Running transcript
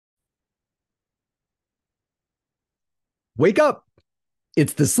Wake up!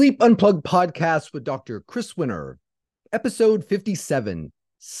 It's the Sleep Unplugged podcast with Dr. Chris Winner, episode 57,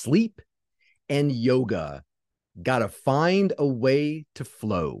 Sleep and Yoga. Gotta find a way to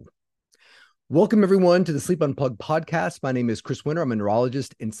flow. Welcome, everyone, to the Sleep Unplugged podcast. My name is Chris Winner. I'm a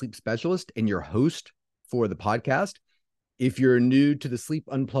neurologist and sleep specialist and your host for the podcast. If you're new to the Sleep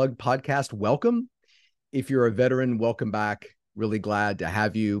Unplugged podcast, welcome. If you're a veteran, welcome back. Really glad to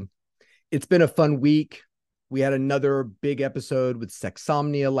have you. It's been a fun week. We had another big episode with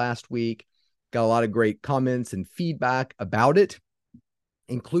Sexsomnia last week. Got a lot of great comments and feedback about it,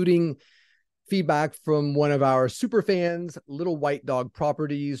 including feedback from one of our super fans, Little White Dog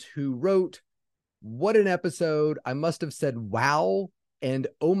Properties, who wrote, "What an episode. I must have said wow and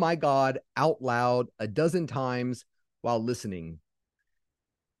oh my God out loud a dozen times while listening."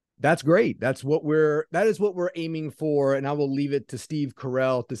 That's great. That is what we're aiming for. And I will leave it to Steve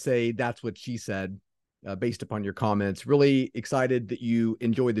Carell to say that's what she said. Based upon your comments. Really excited that you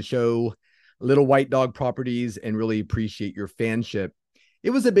enjoyed the show, Little White Dog Properties, and really appreciate your fanship.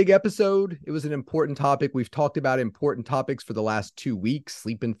 It was a big episode. It was an important topic. We've talked about important topics for the last 2 weeks,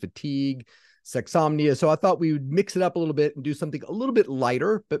 sleep and fatigue, Sexsomnia. So I thought we would mix it up a little bit and do something a little bit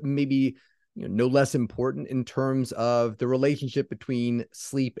lighter, but maybe no less important in terms of the relationship between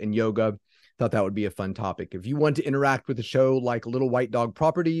sleep and yoga. Thought that would be a fun topic. If you want to interact with the show like Little White Dog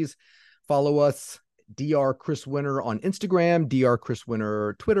Properties, follow us. Dr. Chris Winner on Instagram, Dr. Chris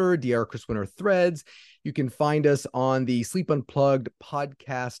Winner Twitter, Dr. Chris Winner Threads. You can find us on the Sleep Unplugged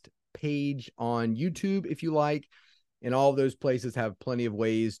podcast page on YouTube if you like. And all of those places have plenty of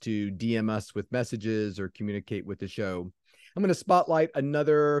ways to DM us with messages or communicate with the show. I'm going to spotlight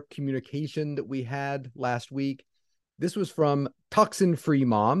another communication that we had last week. This was from Toxin Free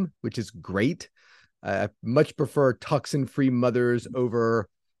Mom, which is great. I much prefer toxin free mothers over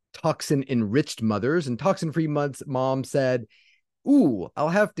toxin enriched mothers. And Toxin Free Mom said, "Ooh, I'll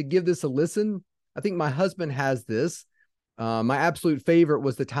have to give this a listen. I think my husband has this. My absolute favorite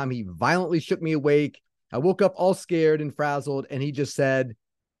was the time he violently shook me awake. I woke up all scared and frazzled, and he just said,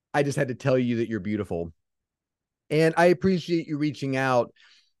 'I just had to tell you that you're beautiful.'" And I appreciate you reaching out.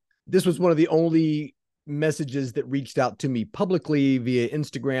 This was one of the only messages that reached out to me publicly via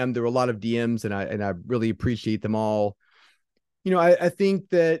Instagram. There were a lot of DMs, and I really appreciate them all. I think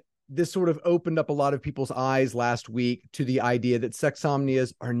that this sort of opened up a lot of people's eyes last week to the idea that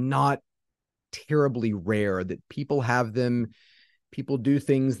sexsomnias are not terribly rare, that people have them. People do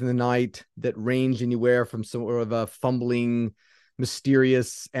things in the night that range anywhere from sort of a fumbling,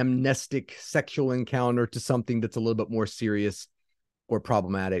 mysterious, amnestic sexual encounter to something that's a little bit more serious or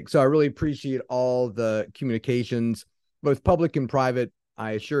problematic. So I really appreciate all the communications, both public and private.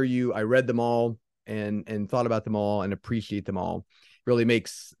 I assure you, I read them all and thought about them all and appreciate them all. Really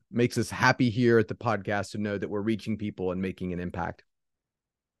makes us happy here at the podcast to know that we're reaching people and making an impact.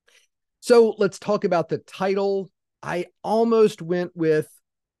 So let's talk about the title. I almost went with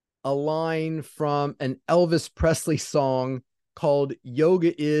a line from an Elvis Presley song called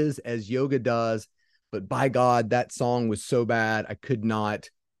 "Yoga Is as Yoga Does," but by God, that song was so bad I could not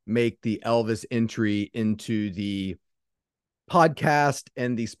make the Elvis entry into the podcast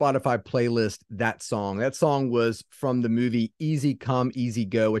and the Spotify playlist. That song was from the movie Easy Come Easy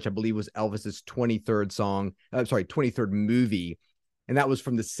Go, which I believe was Elvis's 23rd movie, and that was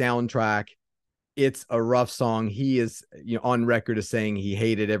from the soundtrack. It's a rough song. He is on record as saying he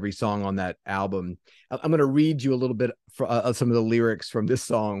hated every song on that album. I'm going to read you a little bit of some of the lyrics from this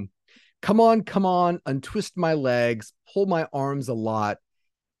song. Come on, untwist my legs, pull my arms a lot.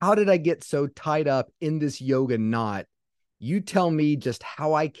 How did I get so tied up in this yoga knot? You tell me just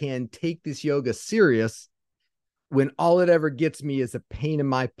how I can take this yoga serious when all it ever gets me is a pain in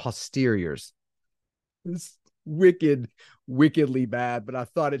my posteriors." It's wickedly bad, but I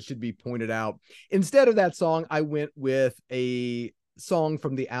thought it should be pointed out. Instead of that song, I went with a song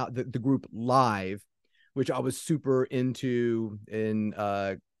from the group Live, which I was super into in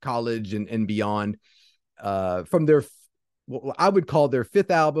college and beyond, from their what I would call their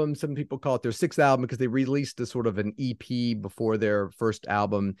fifth album. Some people call it their sixth album because they released a sort of an EP before their first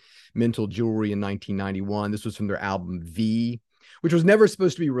album, Mental Jewelry, in 1991. This was from their album V, which was never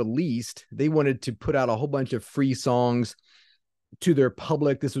supposed to be released. They wanted to put out a whole bunch of free songs to their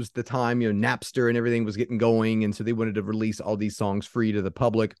public. This was the time, Napster and everything was getting going. And so they wanted to release all these songs free to the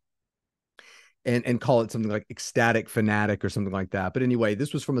public and call it something like Ecstatic Fanatic or something like that. But anyway,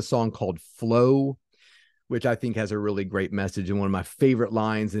 this was from a song called Flow, which I think has a really great message. And one of my favorite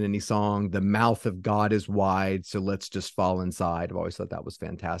lines in any song, "The mouth of God is wide, so let's just fall inside." I've always thought that was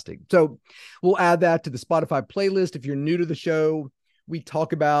fantastic. So we'll add that to the Spotify playlist. If you're new to the show, we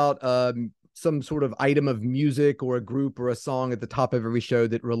talk about some sort of item of music or a group or a song at the top of every show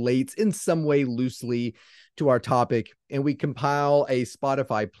that relates in some way loosely to our topic. And we compile a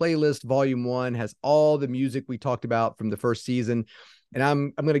Spotify playlist. Volume 1 has all the music we talked about from the first season. And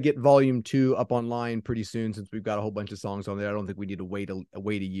I'm going to get volume 2 up online pretty soon, since we've got a whole bunch of songs on there. I don't think we need to wait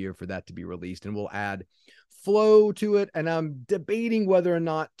a year for that to be released. And we'll add flow to it. And I'm debating whether or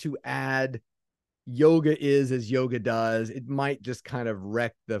not to add yoga is as yoga does. It might just kind of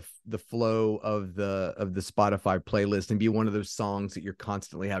wreck the flow of the Spotify playlist and be one of those songs that you're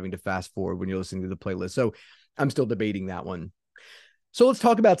constantly having to fast forward when you're listening to the playlist. So I'm still debating that one. So let's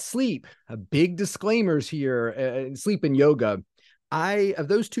talk about sleep. Big disclaimers here. Sleep and yoga. Of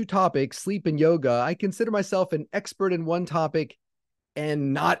those two topics, sleep and yoga, I consider myself an expert in one topic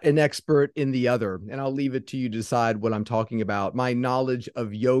and not an expert in the other. And I'll leave it to you to decide what I'm talking about. My knowledge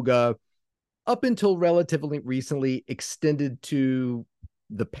of yoga up until relatively recently extended to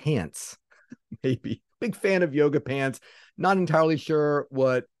the pants, maybe. Big fan of yoga pants. Not entirely sure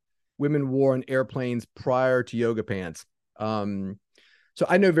what women wore on airplanes prior to yoga pants. So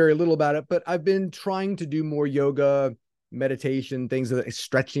I know very little about it, but I've been trying to do more yoga, meditation, things like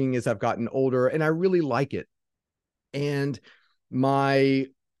stretching as I've gotten older, and I really like it. And my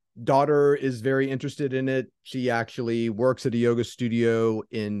daughter is very interested in it. She actually works at a yoga studio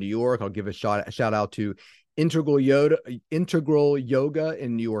in New York. I'll give a shout out to Integral Yoga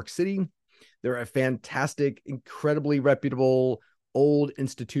in New York City. They're a fantastic, incredibly reputable old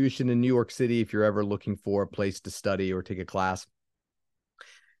institution in New York City if you're ever looking for a place to study or take a class.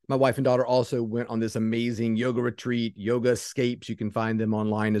 My wife and daughter also went on this amazing yoga retreat, Yoga Escapes. You can find them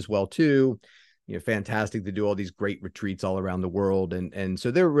online as well too. Fantastic to do all these great retreats all around the world. And so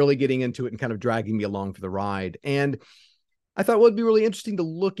they're really getting into it and kind of dragging me along for the ride. And I thought it would be really interesting to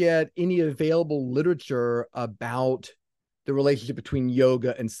look at any available literature about the relationship between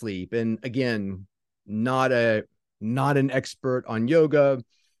yoga and sleep. And again, not an expert on yoga.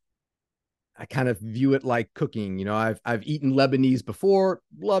 I kind of view it like cooking. I've eaten Lebanese before,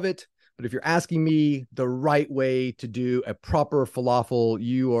 love it. But if you're asking me the right way to do a proper falafel,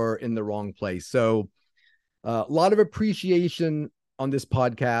 you are in the wrong place. So a lot of appreciation on this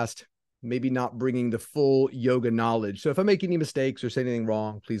podcast, maybe not bringing the full yoga knowledge. So if I make any mistakes or say anything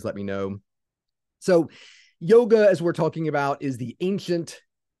wrong, please let me know. So yoga, as we're talking about, is the ancient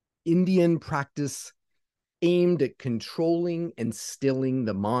Indian practice aimed at controlling and stilling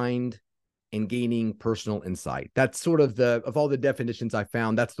the mind and gaining personal insight. That's sort of of all the definitions I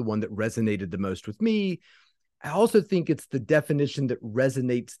found, that's the one that resonated the most with me. I also think it's the definition that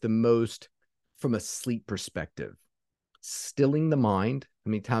resonates the most from a sleep perspective. Stilling the mind.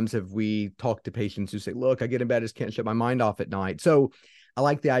 How many times have we talked to patients who say, look, I get in bed, I just can't shut my mind off at night. So I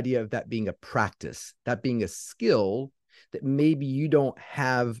like the idea of that being a practice, that being a skill that maybe you don't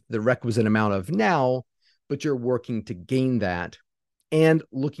have the requisite amount of now, but you're working to gain that. And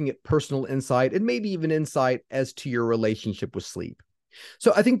looking at personal insight and maybe even insight as to your relationship with sleep.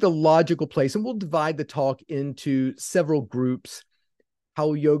 So I think the logical place, and we'll divide the talk into several groups,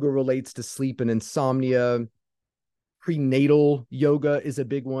 how yoga relates to sleep and insomnia. Prenatal yoga is a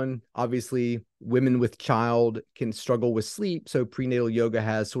big one. Obviously, women with child can struggle with sleep. So prenatal yoga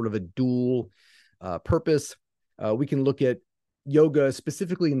has sort of a dual purpose. We can look at yoga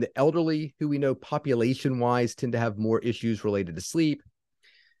specifically in the elderly, who we know population-wise tend to have more issues related to sleep.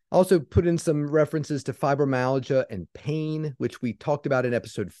 I also put in some references to fibromyalgia and pain, which we talked about in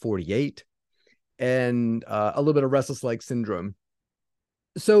episode 48, and a little bit of restless leg syndrome.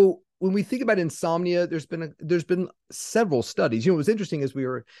 So when we think about insomnia, there's been several studies. It was interesting as we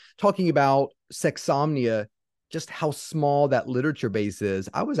were talking about sexsomnia, just how small that literature base is.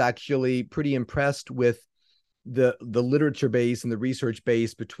 I was actually pretty impressed with the literature base and the research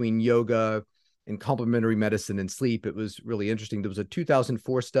base between yoga and complementary medicine and sleep. It was really interesting. There was a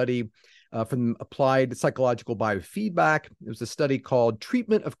 2004 study from Applied Psychological Biofeedback. It was a study called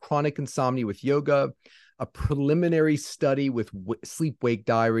Treatment of Chronic Insomnia with Yoga, a preliminary study with sleep-wake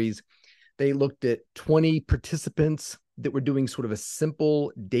diaries. They looked at 20 participants that were doing sort of a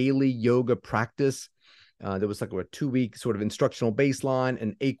simple daily yoga practice. There was like a 2-week sort of instructional baseline,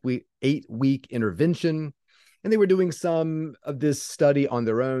 an 8-week intervention. And they were doing some of this study on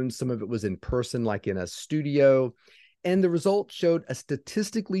their own. Some of it was in person, like in a studio. And the results showed a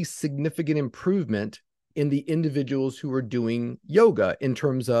statistically significant improvement in the individuals who were doing yoga in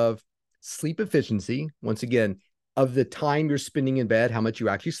terms of sleep efficiency. Once again, of the time you're spending in bed, how much you're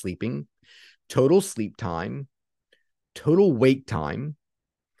actually sleeping, total sleep time, total wake time,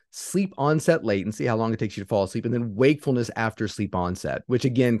 sleep onset latency, how long it takes you to fall asleep, and then wakefulness after sleep onset, which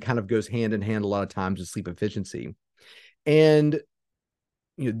again kind of goes hand in hand a lot of times with sleep efficiency. And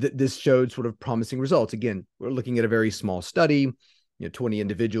this showed sort of promising results. Again, we're looking at a very small study, 20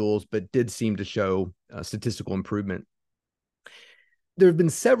 individuals, but did seem to show statistical improvement. There have been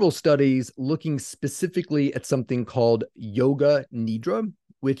several studies looking specifically at something called yoga nidra,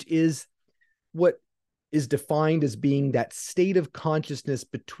 which is what is defined as being that state of consciousness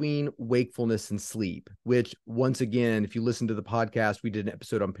between wakefulness and sleep, which, once again, if you listen to the podcast, we did an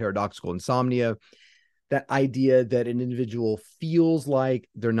episode on paradoxical insomnia, that idea that an individual feels like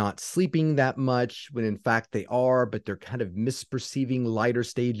they're not sleeping that much when in fact they are, but they're kind of misperceiving lighter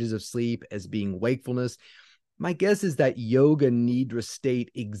stages of sleep as being wakefulness. My guess is that yoga nidra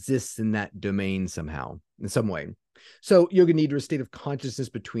state exists in that domain somehow, in some way. So yoga nidra, state of consciousness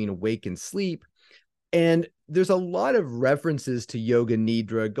between awake and sleep. And there's a lot of references to yoga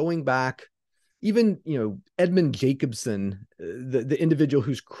nidra going back, even, Edmund Jacobson, the individual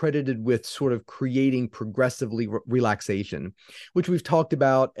who's credited with sort of creating progressively relaxation, which we've talked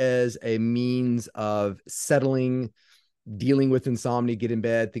about as a means of settling, dealing with insomnia. Get in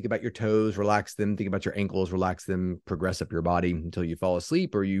bed, think about your toes, relax them, think about your ankles, relax them, progress up your body until you fall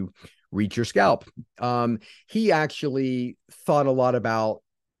asleep or you reach your scalp. He actually thought a lot about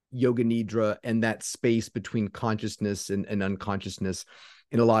yoga nidra and that space between consciousness and unconsciousness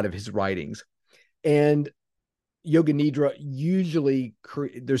in a lot of his writings. And yoga nidra usually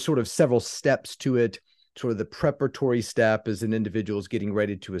there's sort of several steps to it. Sort of the preparatory step as an individual is getting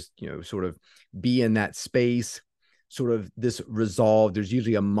ready to, sort of be in that space. Sort of this resolve. There's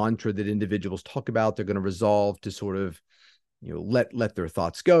usually a mantra that individuals talk about. They're going to resolve to sort of, let their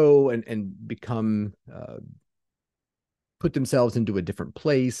thoughts go and become, put themselves into a different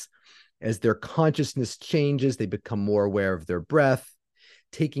place. As their consciousness changes, they become more aware of their breath,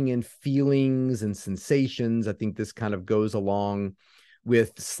 taking in feelings and sensations. I think this kind of goes along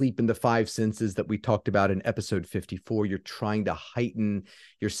with sleep in the five senses that we talked about in episode 54. You're trying to heighten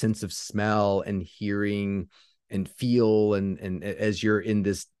your sense of smell and hearing and feel, and as you're in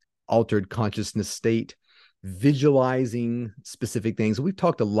this altered consciousness state, visualizing specific things. We've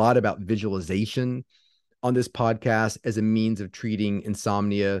talked a lot about visualization on this podcast as a means of treating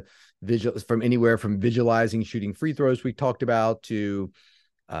insomnia, from anywhere from visualizing shooting free throws we talked about to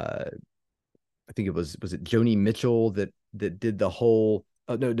I think it was it Joni Mitchell that did the whole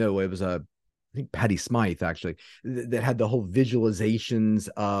no it was I think Patty Smythe actually that had the whole visualizations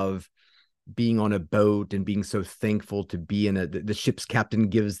of being on a boat and being so thankful to be in the ship's captain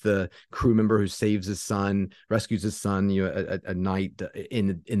gives the crew member who saves his son, rescues his son, a night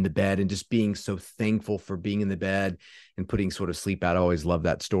in the bed, and just being so thankful for being in the bed and putting sort of sleep out. I always love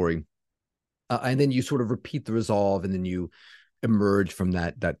that story. And then you sort of repeat the resolve, and then you emerge from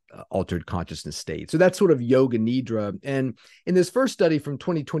that altered consciousness state. So that's sort of yoga nidra. And in this first study from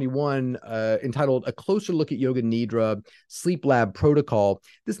 2021 entitled A Closer Look at Yoga Nidra Sleep Lab Protocol,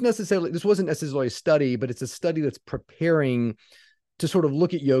 this wasn't necessarily a study, but it's a study that's preparing to sort of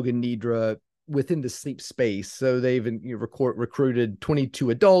look at yoga nidra within the sleep space. So they've recruited 22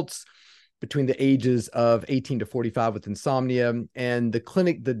 adults between the ages of 18 to 45 with insomnia. And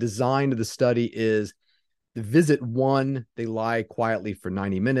the design of the study is the visit 1, they lie quietly for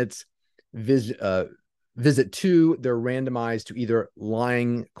 90 minutes. Visit 2, they're randomized to either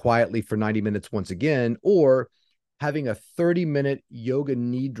lying quietly for 90 minutes once again, or having a 30-minute yoga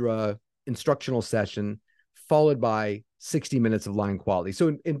nidra instructional session followed by 60 minutes of lying quietly.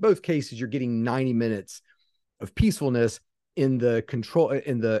 So in both cases, you're getting 90 minutes of peacefulness. In the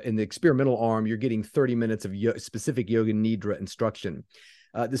experimental arm, you're getting 30 minutes of specific yoga nidra instruction.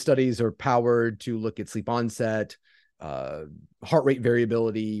 The studies are powered to look at sleep onset, heart rate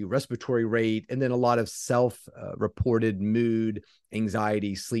variability, respiratory rate, and then a lot of self-reported mood,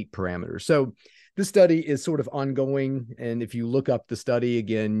 anxiety, sleep parameters. So this study is sort of ongoing. And if you look up the study,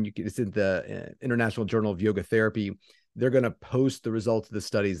 again, it's in the International Journal of Yoga Therapy. They're going to post the results of the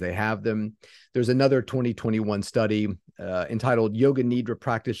studies. They have them. There's another 2021 study entitled Yoga Nidra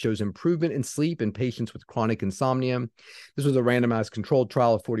Practice Shows Improvement in Sleep in Patients with Chronic Insomnia. This was a randomized controlled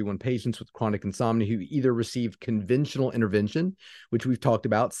trial of 41 patients with chronic insomnia who either received conventional intervention, which we've talked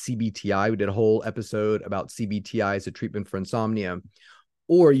about, CBTI. We did a whole episode about CBTI as a treatment for insomnia,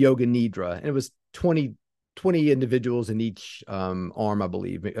 or yoga nidra. And it was 20 individuals in each arm, I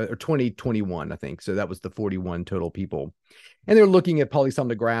believe, or 21, I think. So that was the 41 total people. And they're looking at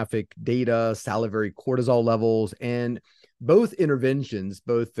polysomnographic data, salivary cortisol levels, and both interventions,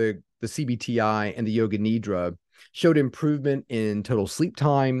 both the CBTI and the yoga nidra, showed improvement in total sleep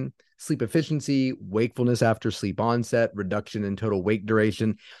time, sleep efficiency, wakefulness after sleep onset, reduction in total wake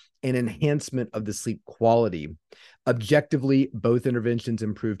duration, and enhancement of the sleep quality. Objectively, both interventions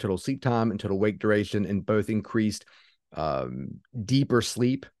improved total sleep time and total wake duration, and both increased deeper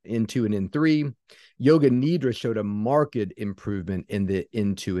sleep N2 and N3. Yoga Nidra showed a marked improvement in the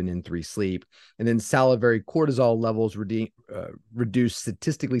N2 and N3 sleep. And then salivary cortisol levels reduced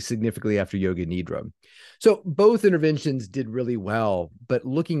statistically significantly after Yoga Nidra. So both interventions did really well, but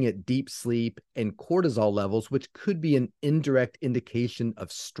looking at deep sleep and cortisol levels, which could be an indirect indication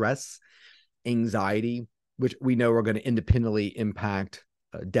of stress, anxiety, which we know are going to independently impact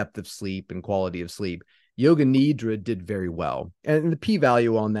depth of sleep and quality of sleep, Yoga Nidra did very well. And the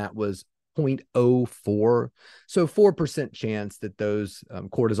p-value on that was 0.04. So 4% chance that those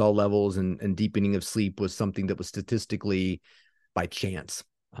cortisol levels and deepening of sleep was something that was statistically by chance.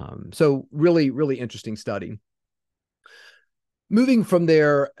 So really, really interesting study. Moving from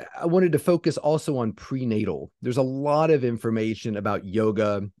there, I wanted to focus also on prenatal. There's a lot of information about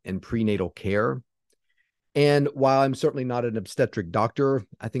yoga and prenatal care. And while I'm certainly not an obstetric doctor,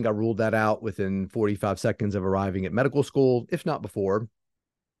 I think I ruled that out within 45 seconds of arriving at medical school, if not before.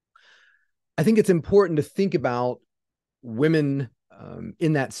 I think it's important to think about women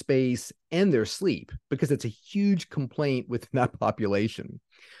in that space and their sleep, because it's a huge complaint within that population.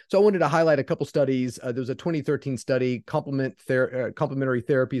 So I wanted to highlight a couple studies. There was a 2013 study, complementary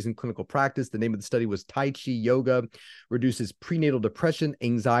therapies in clinical practice. The name of the study was Tai Chi Yoga reduces prenatal depression,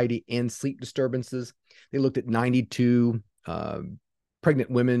 anxiety, and sleep disturbances. They looked at 92 pregnant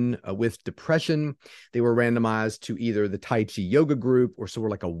women with depression. They were randomized to either the Tai Chi Yoga group or sort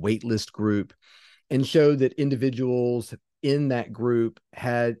of like a waitlist group, and showed that individuals in that group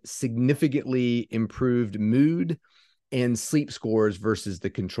had significantly improved mood and sleep scores versus the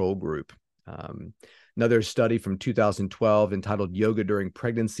control group. Another study from 2012 entitled Yoga During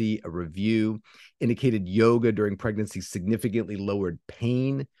Pregnancy, a Review, indicated yoga during pregnancy significantly lowered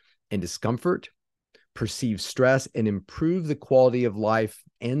pain and discomfort, perceived stress, and improved the quality of life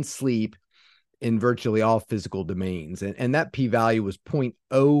and sleep in virtually all physical domains. And that p-value was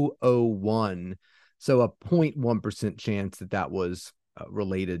 0.001. So a 0.1% chance that was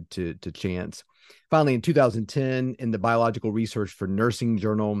related to chance. Finally, in 2010, in the Biological Research for Nursing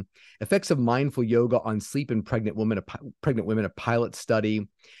Journal, Effects of Mindful Yoga on Sleep in Pregnant Women, a pilot study.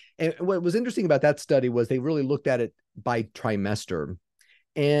 And what was interesting about that study was they really looked at it by trimester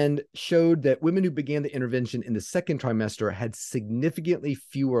and showed that women who began the intervention in the second trimester had significantly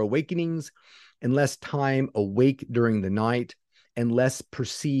fewer awakenings and less time awake during the night and less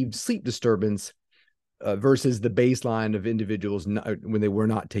perceived sleep disturbance versus the baseline of individuals when they were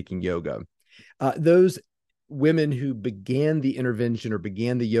not taking yoga. Those women who began the intervention or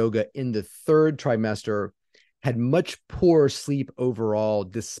began the yoga in the third trimester had much poorer sleep overall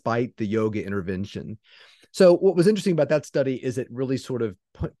despite the yoga intervention. So what was interesting about that study is it really sort of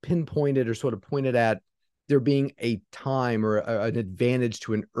pinpointed or sort of pointed at there being a time or an advantage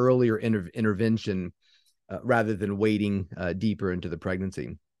to an earlier intervention rather than waiting deeper into the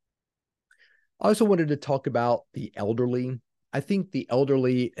pregnancy. I also wanted to talk about the elderly. I think the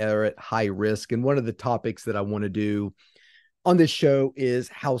elderly are at high risk. And one of the topics that I want to do on this show is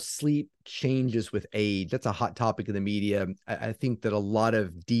how sleep changes with age. That's a hot topic in the media. I think that a lot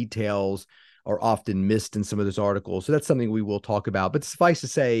of details are often missed in some of those articles. So that's something we will talk about. But suffice to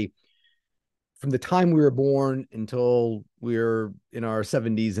say, from the time we were born until we're in our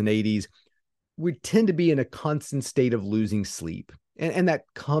 70s and 80s, we tend to be in a constant state of losing sleep. And that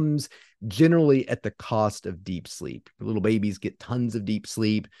comes generally at the cost of deep sleep. Little babies get tons of deep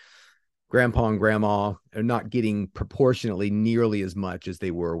sleep. Grandpa and grandma are not getting proportionately nearly as much as they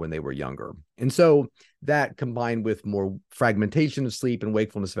were when they were younger. And so that, combined with more fragmentation of sleep and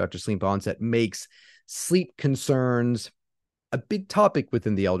wakefulness after sleep onset, makes sleep concerns a big topic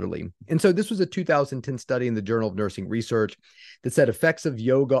within the elderly. And so this was a 2010 study in the Journal of Nursing Research that said effects of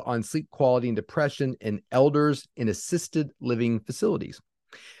yoga on sleep quality and depression in elders in assisted living facilities.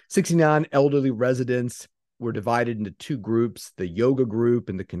 69 elderly residents were divided into two groups, the yoga group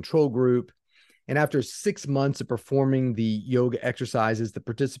and the control group. And after 6 months of performing the yoga exercises, the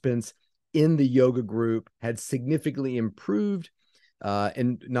participants in the yoga group had significantly improved,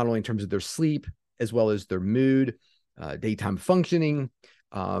 and not only in terms of their sleep, as well as their mood, daytime functioning,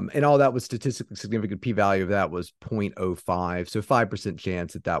 and all that was statistically significant. P-value of that was 0.05. So 5%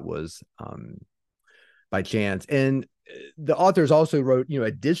 chance that was by chance. And the authors also wrote,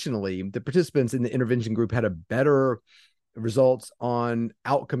 additionally, the participants in the intervention group had a better results on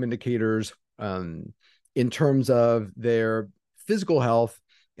outcome indicators in terms of their physical health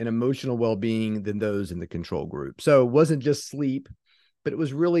and emotional well-being than those in the control group. So it wasn't just sleep, but it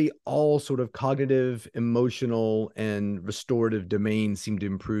was really all sort of cognitive, emotional, and restorative domains seemed to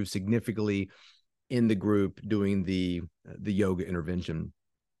improve significantly in the group doing the yoga intervention.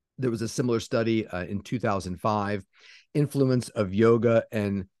 There was a similar study in 2005, influence of yoga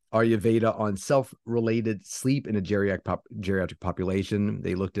and Ayurveda on self-related sleep in a geriatric population.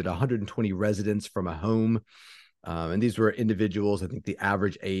 They looked at 120 residents from a home, and these were individuals. I think the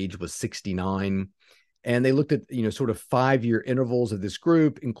average age was 69. And they looked at, sort of 5-year intervals of this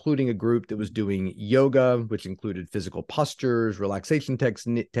group, including a group that was doing yoga, which included physical postures, relaxation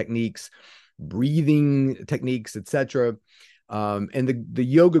techniques, breathing techniques, etc. And the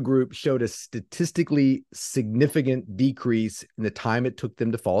yoga group showed a statistically significant decrease in the time it took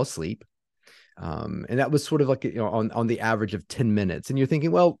them to fall asleep. And that was sort of like, on the average of 10 minutes. And you're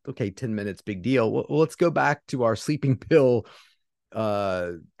thinking, well, okay, 10 minutes, big deal. Well, let's go back to our sleeping pill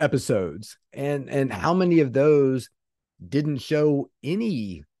episodes, and how many of those didn't show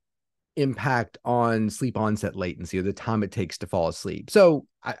any impact on sleep onset latency or the time it takes to fall asleep. So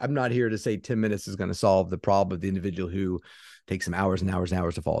I'm not here to say 10 minutes is going to solve the problem of the individual who takes some hours and hours and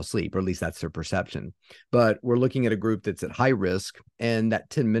hours to fall asleep, or at least that's their perception. But we're looking at a group that's at high risk, and that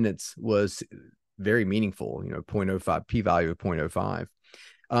 10 minutes was very meaningful, 0.05, p-value of 0.05.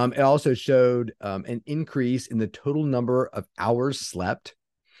 It also showed an increase in the total number of hours slept.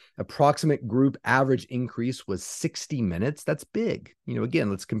 Approximate group average increase was 60 minutes. That's big. Again,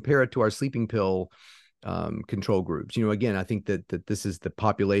 let's compare it to our sleeping pill control groups. Again, I think that this is the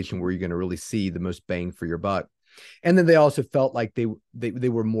population where you're going to really see the most bang for your buck. And then they also felt like they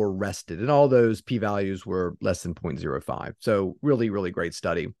were more rested, and all those p-values were less than 0.05. So really, really great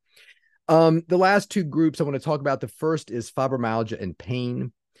study. The last two groups I want to talk about, the first is fibromyalgia and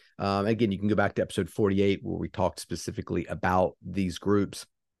pain. Again, you can go back to episode 48 where we talked specifically about these groups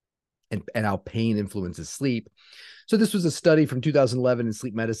and how pain influences sleep. So this was a study from 2011 in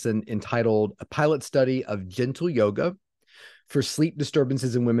sleep medicine entitled A Pilot Study of Gentle Yoga for Sleep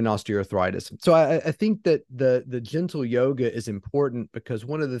Disturbances in Women Osteoarthritis. So I think that the gentle yoga is important because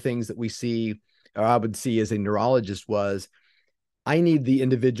one of the things that we see, or I would see as a neurologist, was I need the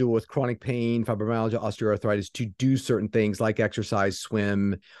individual with chronic pain, fibromyalgia, osteoarthritis to do certain things like exercise,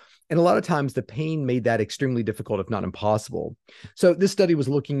 swim. And a lot of times the pain made that extremely difficult, if not impossible. So this study was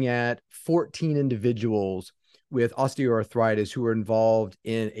looking at 14 individuals with osteoarthritis who were involved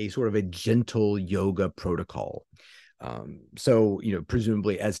in a sort of a gentle yoga protocol. So,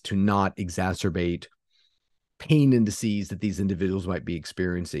 presumably as to not exacerbate pain indices that these individuals might be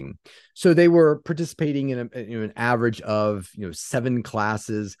experiencing. So they were participating in an average of 7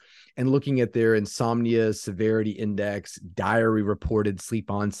 classes and looking at their insomnia severity index, diary reported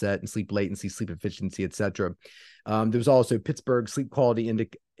sleep onset and sleep latency, sleep efficiency, etc. There was also Pittsburgh Sleep Quality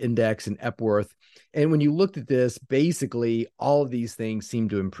Index and Epworth. And when you looked at this, basically all of these things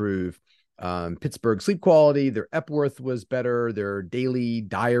seemed to improve. Pittsburgh sleep quality, their Epworth was better, their daily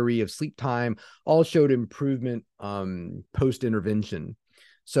diary of sleep time all showed improvement post-intervention.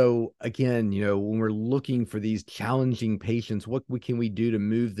 So again, when we're looking for these challenging patients, what can we do to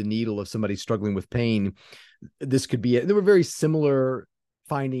move the needle of somebody struggling with pain? This could be it. There were very similar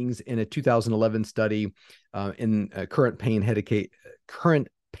findings in a 2011 study in current pain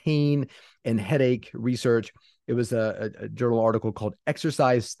and headache research. It was a journal article called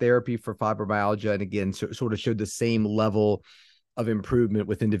Exercise Therapy for Fibromyalgia. And again, sort of showed the same level of improvement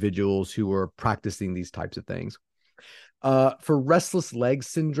with individuals who were practicing these types of things. For restless leg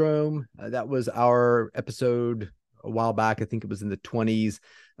syndrome, that was our episode a while back. I think it was in the 20s.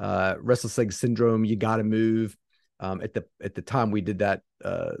 Restless leg syndrome, you got to move. At the time we did that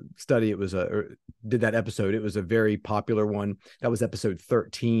study, did that episode, it was a very popular one. That was episode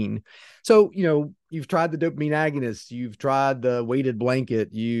 13. So, you've tried the dopamine agonists, you've tried the weighted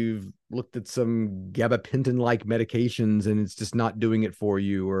blanket, you've looked at some gabapentin-like medications and it's just not doing it for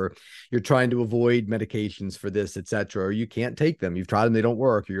you, or you're trying to avoid medications for this, etc., or you can't take them. You've tried them, they don't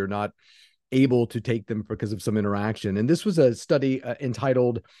work, or you're not able to take them because of some interaction. And this was a study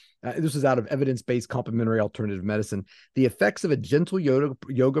entitled, this was out of Evidence-Based Complementary Alternative Medicine, The Effects of a Gentle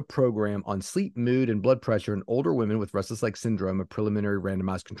Yoga Program on Sleep, Mood, and Blood Pressure in Older Women with Restless Leg Syndrome, a preliminary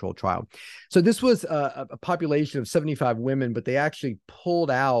randomized controlled trial. So this was a population of 75 women, but they actually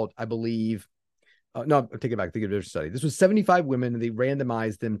pulled out, I believe, no, I take it back, I think of a study. This was 75 women, and they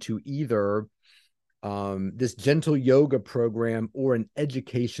randomized them to either this gentle yoga program or an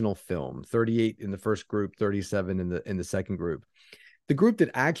educational film. 38 in the first group, 37 in the second group. The group that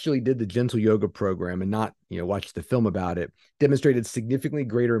actually did the gentle yoga program and not, watched the film about it, demonstrated significantly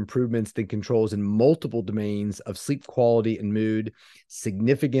greater improvements than controls in multiple domains of sleep quality and mood,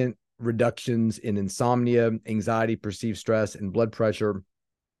 significant reductions in insomnia, anxiety, perceived stress, and blood pressure,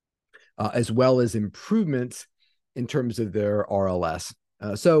 as well as improvements in terms of their RLS.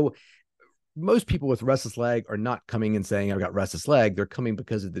 So most people with restless leg are not coming and saying, I've got restless leg. They're coming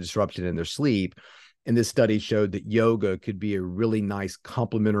because of the disruption in their sleep. And this study showed that yoga could be a really nice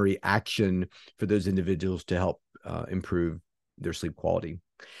complementary action for those individuals to help improve their sleep quality.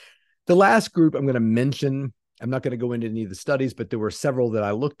 The last group I'm going to mention, I'm not going to go into any of the studies, but there were several that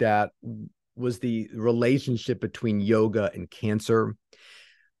I looked at, was the relationship between yoga and cancer.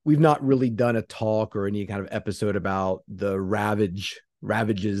 We've not really done a talk or any kind of episode about the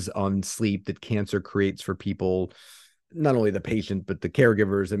ravages on sleep that cancer creates for people, not only the patient, but the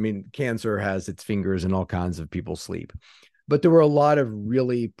caregivers. I mean, cancer has its fingers in all kinds of people's sleep. But there were a lot of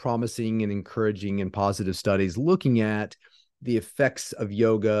really promising and encouraging and positive studies looking at the effects of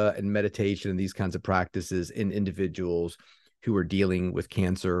yoga and meditation and these kinds of practices in individuals who are dealing with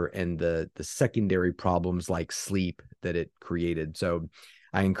cancer and the secondary problems like sleep that it created. So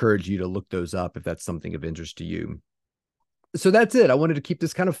I encourage you to look those up if that's something of interest to you. So that's it. I wanted to keep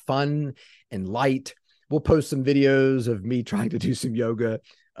this kind of fun and light. We'll post some videos of me trying to do some yoga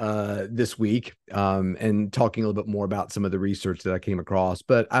this week and talking a little bit more about some of the research that I came across.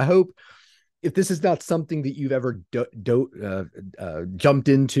 But I hope, if this is not something that you've ever jumped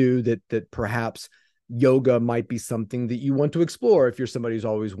into, that perhaps yoga might be something that you want to explore if you're somebody who's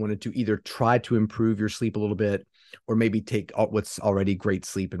always wanted to either try to improve your sleep a little bit or maybe take what's already great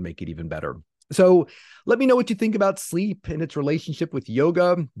sleep and make it even better. So let me know what you think about sleep and its relationship with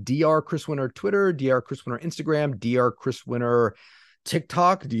yoga. Dr. Chris Winter Twitter, Dr. Chris Winter Instagram, Dr. Chris Winter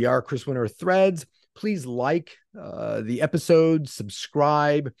TikTok, Dr. Chris Winter Threads. Please like the episode,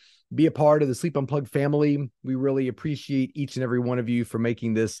 subscribe, be a part of the Sleep Unplugged family. We really appreciate each and every one of you for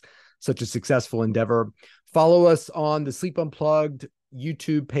making this such a successful endeavor. Follow us on the Sleep Unplugged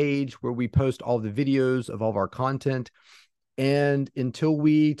YouTube page where we post all the videos of all of our content. And until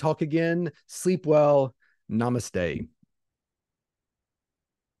we talk again, sleep well. Namaste.